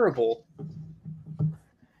terrible.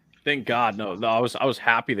 Thank God. No, I was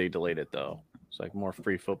happy they delayed it though. It's like more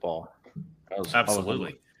free football.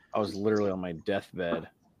 Absolutely. I was literally on my deathbed.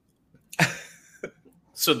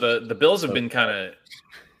 So the Bills have been kind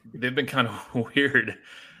of weird.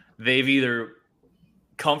 They've either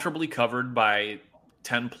comfortably covered by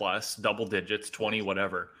 10 plus, double digits, 20,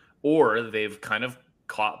 whatever, or they've kind of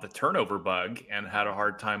caught the turnover bug and had a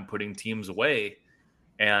hard time putting teams away.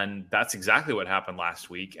 And that's exactly what happened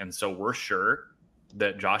last week. And so we're sure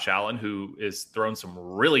that Josh Allen, who is thrown some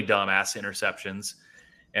really dumbass interceptions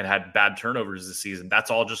and had bad turnovers this season,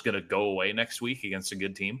 that's all just going to go away next week against a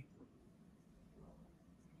good team.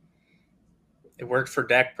 It worked for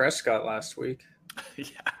Dak Prescott last week. Yeah,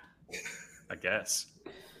 I guess.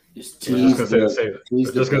 I was just going to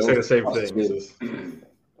say the same thing.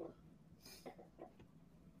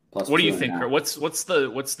 What do you think? What's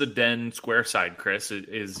the Den square side, Chris?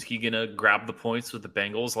 Is he gonna grab the points with the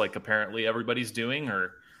Bengals like apparently everybody's doing,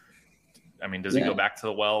 or I mean, does he go back to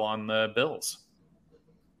the well on the Bills?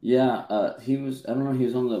 Yeah, he was. I don't know. He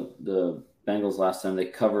was on the Bengals last time. They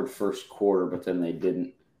covered first quarter, but then they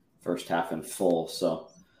didn't first half in full. So,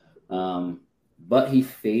 but he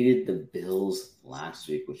faded the Bills last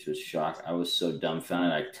week, which was shock. I was so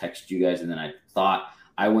dumbfounded. I texted you guys, and then I thought.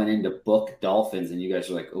 I went into book Dolphins, and you guys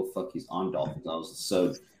were like, "Oh fuck, he's on Dolphins." I was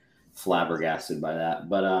so flabbergasted by that.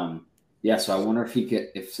 But yeah. So I wonder if he could,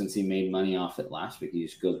 if since he made money off it last week, he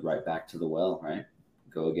just goes right back to the well, right?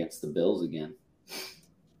 Go against the Bills again.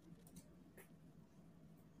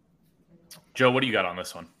 Joe, what do you got on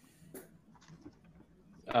this one?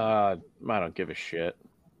 I don't give a shit.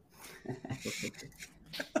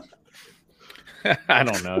 I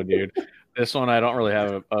don't know, dude. This one, I don't really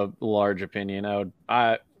have a large opinion.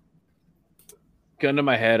 Gun to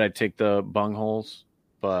my head, I'd take the bungholes,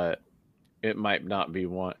 but it might not be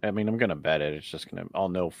one. I mean, I'm going to bet it. It's just I'll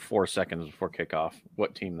know 4 seconds before kickoff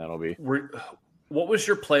what team that'll be. What was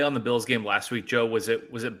your play on the Bills game last week, Joe? Was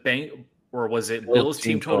it Bang or was it Bills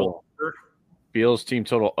team total over? Bills team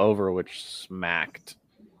total over, which smacked.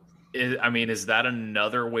 Is that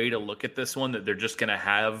another way to look at this one that they're just going to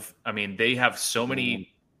have? I mean, they have so many.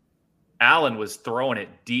 Allen was throwing it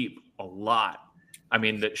deep a lot. I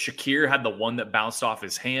mean, that Shakir had the one that bounced off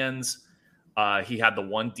his hands. He had the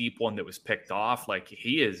one deep one that was picked off. Like,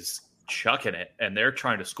 he is chucking it, and they're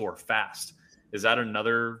trying to score fast. Is that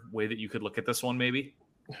another way that you could look at this one, maybe?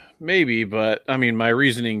 Maybe, but, I mean, my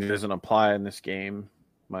reasoning doesn't apply in this game.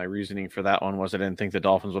 My reasoning for that one was I didn't think the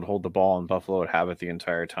Dolphins would hold the ball and Buffalo would have it the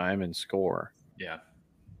entire time and score. Yeah.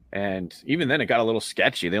 And even then, it got a little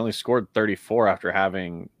sketchy. They only scored 34 after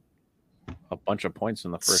having a bunch of points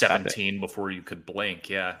in the first half. 17 before you could blink.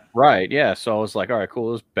 Yeah. Right. Yeah. So I was like, all right,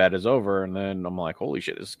 cool. This bet is over. And then I'm like, holy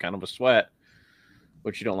shit, this is kind of a sweat,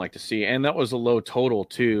 which you don't like to see. And that was a low total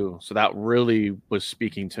too. So that really was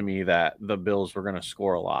speaking to me that the Bills were going to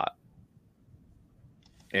score a lot.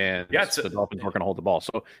 And Yeah, the Dolphins weren't going to hold the ball.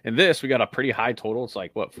 So in this, we got a pretty high total. It's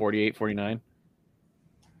like, what, 48, 49?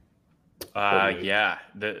 Yeah.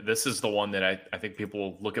 This is the one that I think people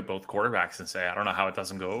will look at both quarterbacks and say, I don't know how it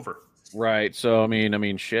doesn't go over. Right. So, I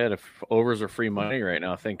mean, shit, if overs are free money right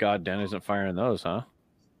now, thank God Den isn't firing those, huh?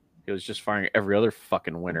 He was just firing every other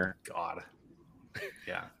fucking winner. God.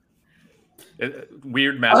 Yeah.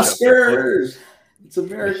 Weird matchup. Oscars! It's a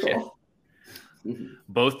miracle.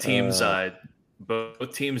 Both teams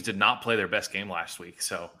did not play their best game last week,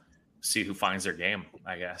 so see who finds their game,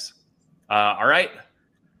 I guess. All right.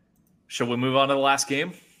 Shall we move on to the last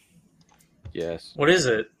game? Yes. What is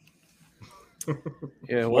it?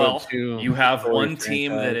 Yeah. Well, you have one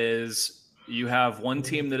team that is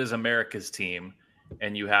America's team,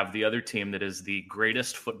 and you have the other team that is the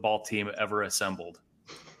greatest football team ever assembled.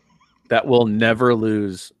 That will never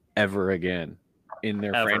lose ever again in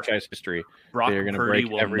their Ever. franchise history. Brock They're gonna Purdy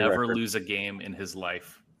break will every never record. lose a game in his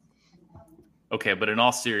life. Okay, but in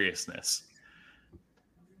all seriousness,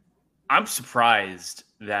 I'm surprised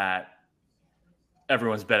that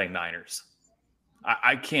everyone's betting Niners.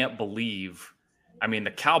 I can't believe. I mean,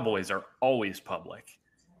 the Cowboys are always public,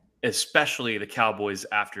 especially the Cowboys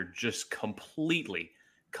after just completely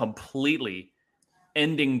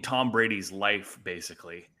ending Tom Brady's life,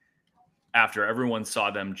 basically. After everyone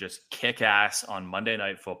saw them just kick ass on Monday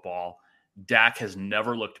Night Football, Dak has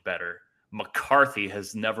never looked better. McCarthy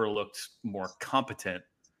has never looked more competent.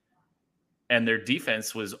 And their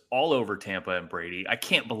defense was all over Tampa and Brady. I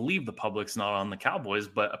can't believe the public's not on the Cowboys,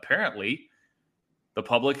 but apparently the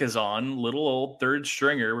public is on little old third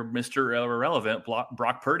stringer, Mr. Irrelevant,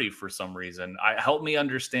 Brock Purdy for some reason. Help me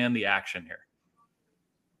understand the action here.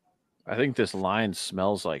 I think this line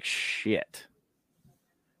smells like shit.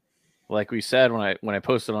 Like we said when I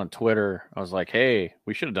posted on Twitter, I was like, "Hey,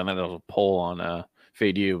 we should have done that as a poll on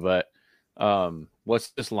Fade You." But what's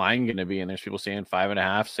this line going to be? And there's people saying 5.5,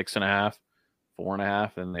 6.5,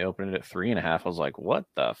 4.5, and they opened it at 3.5. I was like, "What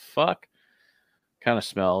the fuck?" Kind of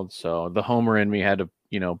smelled. So the homer in me had to,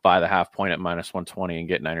 buy the half point at -120 and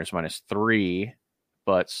get Niners -3.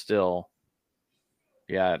 But still,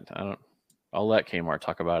 yeah, I'll let Kmart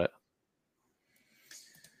talk about it.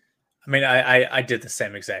 I mean, I did the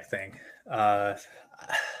same exact thing. I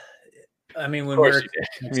mean, when we were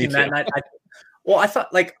that night, I thought,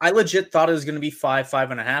 I legit thought it was going to be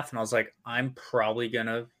 5.5, and I was like, I'm probably going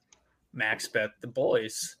to max bet the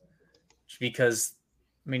boys because,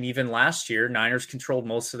 I mean, even last year, Niners controlled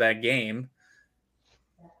most of that game.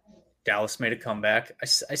 Dallas made a comeback. I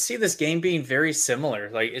see this game being very similar.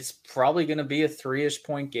 It's probably going to be a 3-ish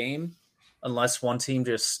point game unless one team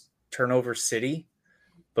just turnover city.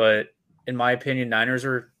 But in my opinion, Niners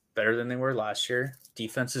are better than they were last year.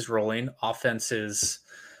 Defense is rolling. Offense is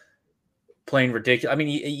playing ridiculous. I mean,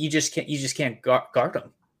 you just can't guard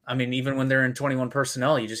them. I mean, even when they're in 21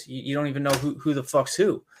 personnel, you don't even know who the fuck's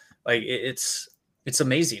who. It's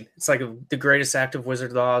amazing. It's like the greatest active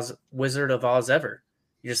Wizard of Oz ever.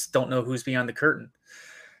 You just don't know who's behind the curtain.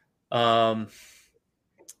 Until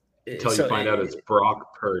you find out it's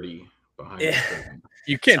Brock Purdy behind the curtain.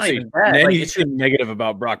 You can't say anything negative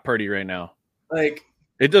about Brock Purdy right now.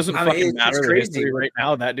 It doesn't fucking matter. The history right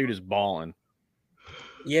now, that dude is balling.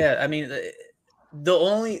 Yeah, I mean,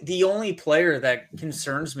 the only player that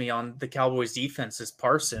concerns me on the Cowboys defense is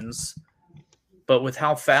Parsons. But with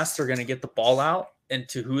how fast they're going to get the ball out and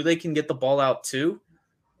to who they can get the ball out to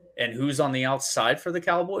and who's on the outside for the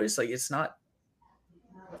Cowboys, it's not.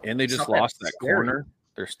 And they just lost that corner,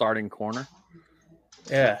 their starting corner.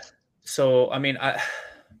 Yeah. So, I mean,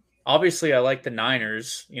 obviously I like the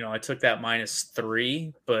Niners. I took that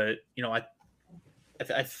 -3, but,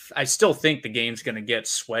 I still think the game's going to get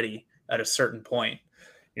sweaty at a certain point,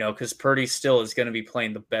 because Purdy still is going to be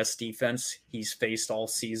playing the best defense he's faced all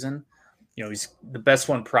season. He's the best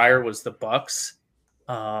one prior was the Bucks.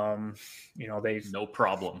 They've no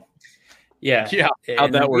problem. Yeah.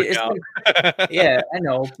 How'd that work out? Yeah, I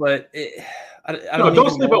know, but don't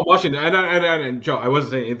sleep on Washington. And Joe, I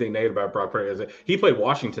wasn't saying anything negative about Brock Purdy. He played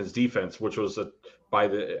Washington's defense, which was at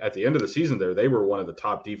the end of the season there, they were one of the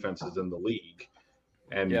top defenses in the league.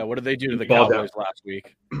 And what did they do to the Cowboys last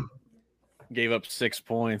week? Gave up 6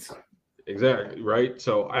 points. Exactly, right?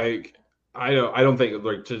 So I don't think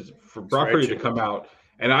for Brock Purdy to come out,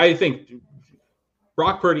 and I think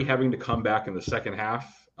Brock Purdy having to come back in the second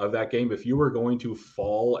half of that game. If you were going to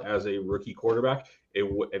fall as a rookie quarterback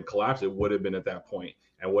and collapse, it would have been at that point.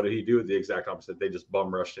 And what did he do? The exact opposite. They just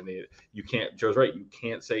bum rushed, and you can't. Joe's right. You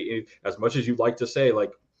can't say as much as you'd like to say,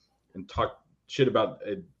 like, and talk shit about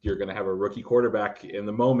you're going to have a rookie quarterback in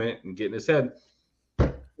the moment and get in his head.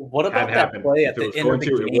 What about that play at the end of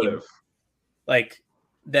the game? Like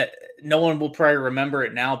that, no one will probably remember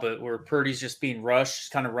it now, but where Purdy's just being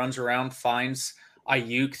rushed, kind of runs around, finds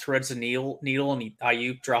Ayuk, threads a needle, and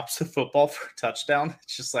Ayuk drops the football for a touchdown.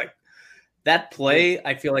 It's just like that play.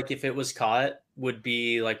 I feel like if it was caught, would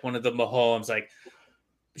be like one of the Mahomes, like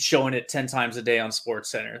showing it 10 times a day on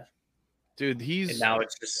SportsCenter. Dude, and now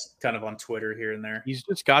it's just kind of on Twitter here and there. He's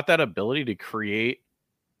just got that ability to create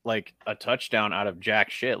like a touchdown out of jack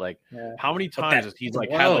shit. Like how many times has he's like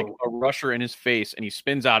had like a rusher in his face and he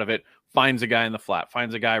spins out of it, finds a guy in the flat,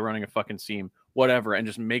 finds a guy running a fucking seam, whatever, and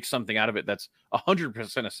just makes something out of it that's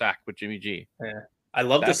 100% a sack with Jimmy G. Yeah, I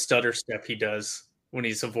love the stutter step he does when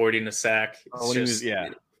he's avoiding a sack. It's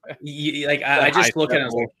I just look at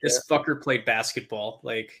it like this fucker played basketball.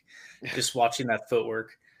 Like just watching that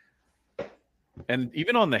footwork. And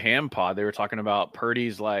even on the ham pod, they were talking about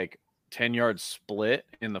Purdy's like 10-yard split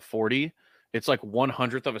in the 40. It's like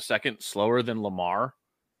 1/100th of a second slower than Lamar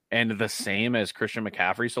and the same as Christian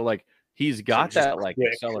McCaffrey. So like he's got that like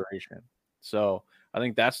acceleration. So I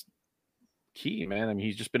think that's key, man. I mean,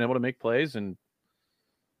 he's just been able to make plays, and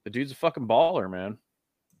the dude's a fucking baller, man.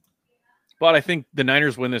 But I think the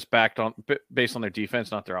Niners win this based on their defense,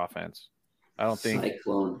 not their offense. I don't think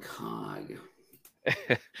Cyclone Cog.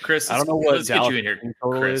 Chris, I don't know what get you in here,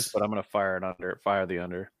 total Chris. is, but I'm going to fire the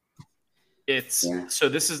under. So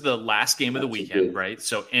this is the last game of the weekend, right?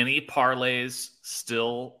 So any parlays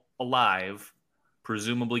still alive,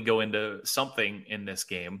 presumably go into something in this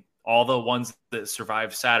game. All the ones that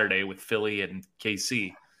survived Saturday with Philly and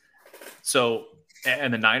KC. So,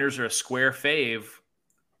 and the Niners are a square fave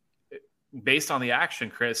based on the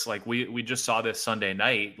action, Chris. Like we just saw this Sunday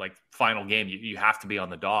night, like final game, you have to be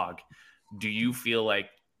on the dog. Do you feel like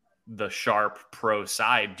the sharp pro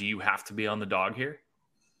side, do you have to be on the dog here?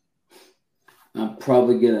 I'm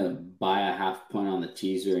probably going to buy a half point on the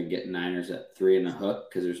teaser and get Niners at 3 and a hook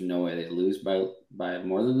because there's no way they lose by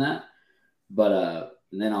more than that. But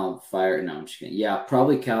and then I'll fire. No, I'm just kidding. Yeah,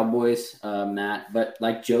 probably Cowboys, Matt. But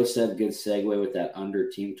like Joe said, good segue with that under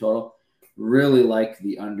team total. Really like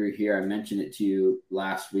the under here. I mentioned it to you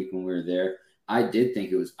last week when we were there. I did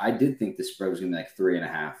think the spread was going to be like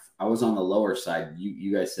 3.5. I was on the lower side.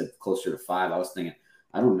 You guys said closer to 5. I was thinking,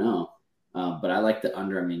 I don't know. But I like the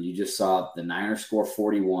under. I mean, you just saw the Niners score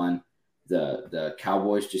 41. The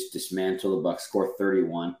Cowboys just dismantle the Bucs, score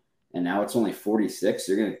 31. And now it's only 46.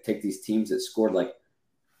 You're going to take these teams that scored like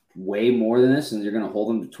way more than this, and you're going to hold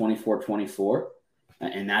them to 24-24.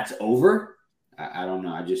 And that's over? I don't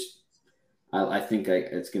know. I think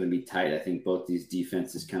it's going to be tight. I think both these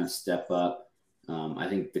defenses kind of step up. I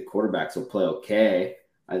think the quarterbacks will play okay.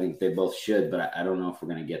 I think they both should, but I don't know if we're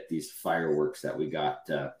going to get these fireworks that we got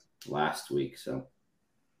last week. So,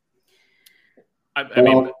 I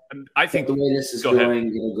think the way this is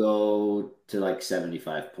going, it'll go to like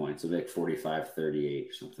 75 points. It'll be like 45-38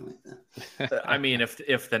 or something like that. I mean,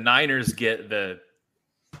 if the Niners get the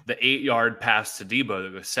 8-yard pass to Debo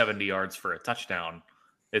that goes 70 yards for a touchdown,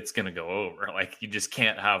 it's going to go over. Like, you just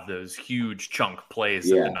can't have those huge chunk plays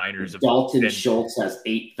that the Niners have. Dalton Schultz has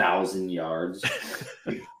 8,000 yards.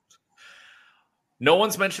 No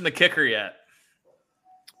one's mentioned the kicker yet.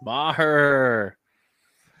 Maher.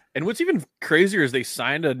 And what's even crazier is they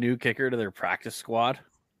signed a new kicker to their practice squad.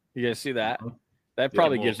 You guys see that? That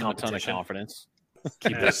probably gives them a ton of confidence.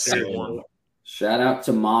 Keep it warm. Shout out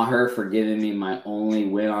to Maher for giving me my only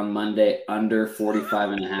win on Monday, under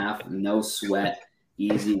 45.5. No sweat.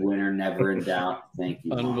 Easy winner, never in doubt. Thank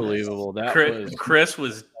you. Unbelievable. Chris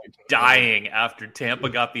was dying after Tampa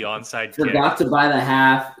got the onside kick. Forgot to buy the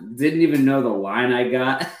half. Didn't even know the line I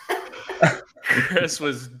got. Chris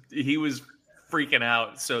was freaking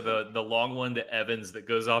out. So the long one to Evans that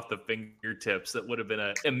goes off the fingertips, that would have been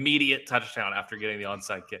an immediate touchdown after getting the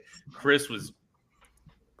onside kick. Chris was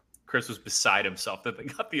beside himself that they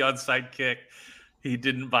got the onside kick. He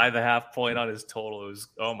didn't buy the half point on his total. It was,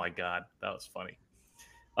 oh my God, that was funny.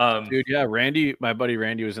 Dude, yeah, Randy, my buddy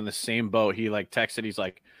Randy was in the same boat. He like texted, he's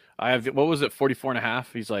like, I have, what was it, 44.5?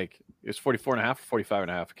 He's like, it was 44.5 or 45.5.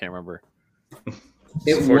 I can't remember.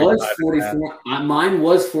 It was 44. Mine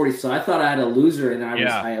was 40. So I thought I had a loser, and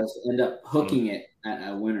I end up hooking it at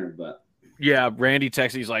a winner. But yeah, Randy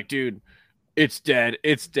texted, he's like, dude, it's dead.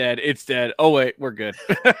 It's dead. It's dead. Oh wait, we're good.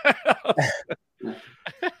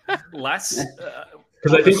 Less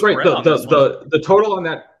because I think the total on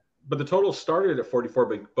that but the total started at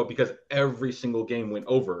 44, but because every single game went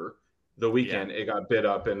over the weekend, it got bid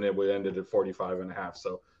up and it ended at 45.5.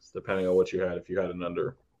 So depending on what you had, if you had an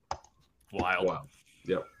under. Wild. Wow.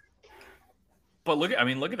 Yep. But look at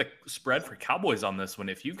the spread for Cowboys on this one.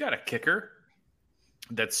 If you've got a kicker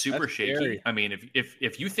that's super shaky, scary. I mean,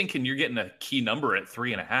 if you thinking you're getting a key number at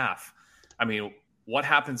 3.5, I mean, what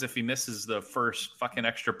happens if he misses the first fucking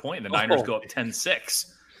extra point and the Niners go up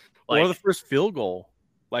 10-6? Or the first field goal.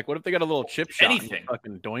 Like, what if they got a little chip shot Anything. and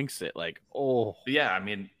fucking doinks it? Like, oh. Yeah, I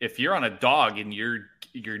mean, if you're on a dog and you're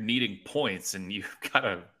needing points and you've got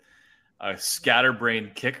a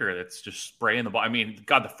scatterbrained kicker that's just spraying the ball. I mean,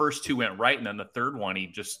 God, the first two went right, and then the third one he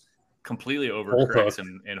just completely overcorrects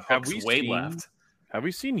and hooks way left. Have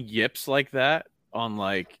we seen yips like that on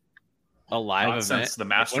like a live event? Since the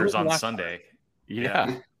Masters on Sunday.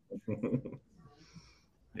 Yeah.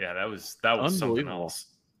 Yeah, that was something Unbelievable. else.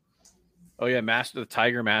 Oh yeah, the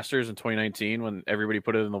Tiger Masters in 2019 when everybody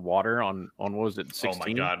put it in the water on what was it, 16? Oh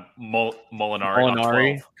my God, Molinari on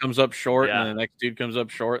 12. Comes up short, Yeah. and then the next dude comes up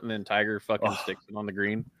short, and then Tiger fucking sticks it on the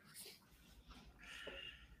green.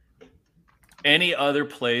 Any other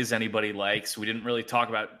plays anybody likes? We didn't really talk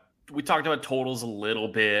about. We talked about totals a little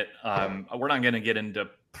bit. We're not going to get into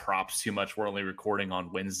props too much. We're only recording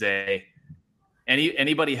on Wednesday.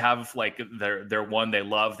 Anybody have like their one they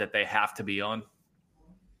love that they have to be on?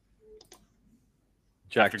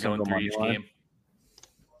 After going through each game.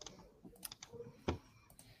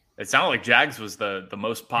 It sounded like Jags was the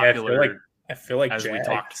most popular. I feel like as Jags.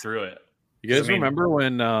 we talked through it. You guys remember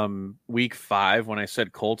when week 5 when I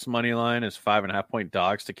said Colts money line is 5.5 point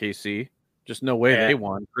dogs to KC? Just no way they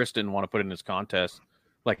won. Chris didn't want to put it in his contest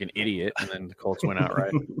like an idiot, and then the Colts went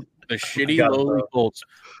outright. The shitty lowly Colts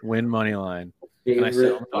win money line. And I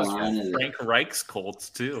said, line is Frank Reich's Colts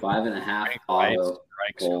too. 5.5 auto.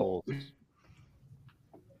 Colts.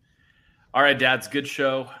 All right, dads, good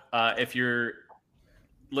show. If you're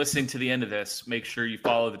listening to the end of this, make sure you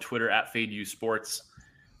follow the Twitter at FadeU Sports.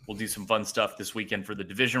 We'll do some fun stuff this weekend for the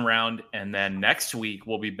division round. And then next week,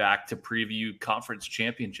 we'll be back to preview Conference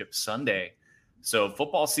Championship Sunday. So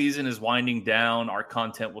football season is winding down. Our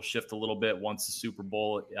content will shift a little bit once the Super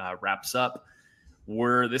Bowl wraps up.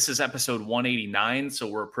 This is episode 189, so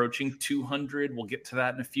we're approaching 200. We'll get to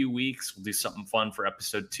that in a few weeks. We'll do something fun for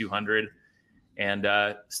episode 200.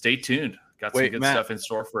 And stay tuned. Got some good stuff in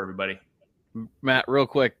store for everybody. Matt, real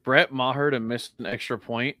quick. Brett Maher to miss an extra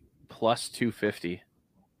point plus 250.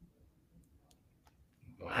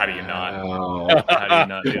 How do you not? Wow. How do you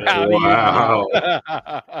not do that?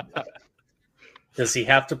 Wow. Does he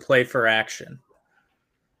have to play for action?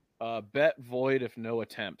 Bet void if no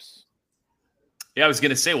attempts. Yeah, I was going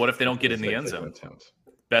to say, what if they don't get in the end zone?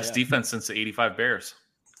 Best Yeah. defense since the 85 Bears.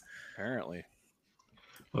 Apparently.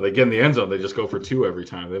 Well, they get in the end zone. They just go for 2 every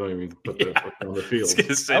time. They don't even put the foot on the I field. was going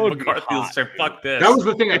to say, That would be McCarthy will hot, say, dude. fuck this. That was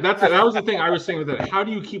the thing. That was the thing I was saying with it. How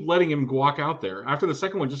do you keep letting him walk out there after the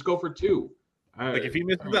second one? Just go for 2. Like if he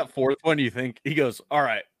misses that fourth one, you think he goes, all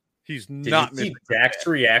right, he's Did not you see missing. Dak's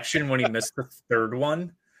reaction when he missed the third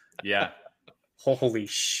one? Yeah. Holy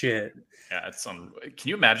shit. Yeah, it's Can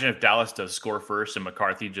you imagine if Dallas does score first and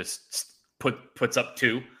McCarthy just puts up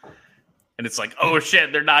 2? And it's like, oh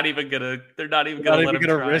shit, they're not even gonna let him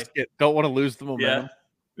try. risk it. Don't want to lose the momentum.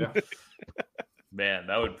 Yeah. Man,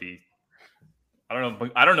 that would be. I don't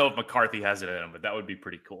know if McCarthy has it in him, but that would be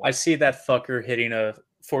pretty cool. I see that fucker hitting a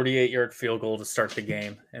 48-yard field goal to start the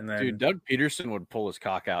game, and then Dude, Doug Peterson would pull his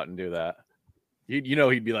cock out and do that. He'd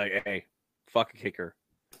be like, hey, fuck a kicker,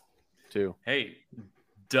 too. Hey,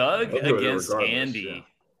 Doug They'll do it against regardless, Andy.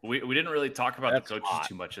 yeah. We didn't really talk about That's the coaches hot.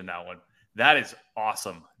 too much in that one. That is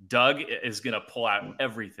awesome. Doug is going to pull out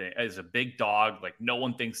everything. As a big dog, like no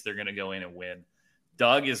one thinks they're going to go in and win.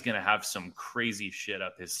 Doug is going to have some crazy shit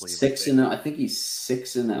up his sleeve. 6-0. I think he's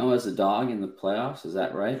 6-0 as a dog in the playoffs. Is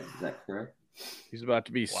that right? Is that correct? He's about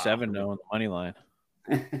to be 7-0 on the money line.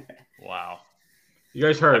 Wow. You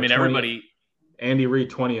guys heard? I mean, everybody. Andy Reid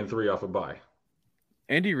 20-3 off a bye.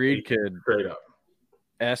 Andy Reid could Straight up.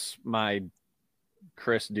 S my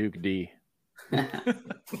Chris Duke D.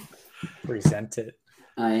 present it.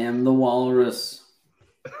 I am the walrus.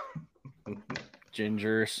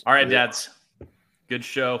 Gingers. All right, dads. Good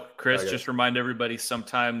show. Chris, Okay. just remind everybody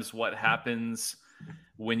sometimes what happens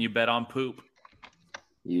when you bet on poop.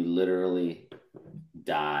 You literally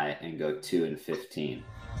die and go 2-15.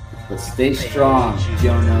 But stay strong.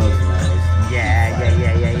 Joe knows.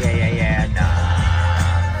 Yeah. Nah.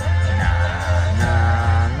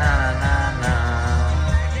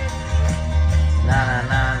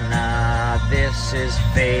 This is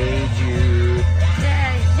Fade You.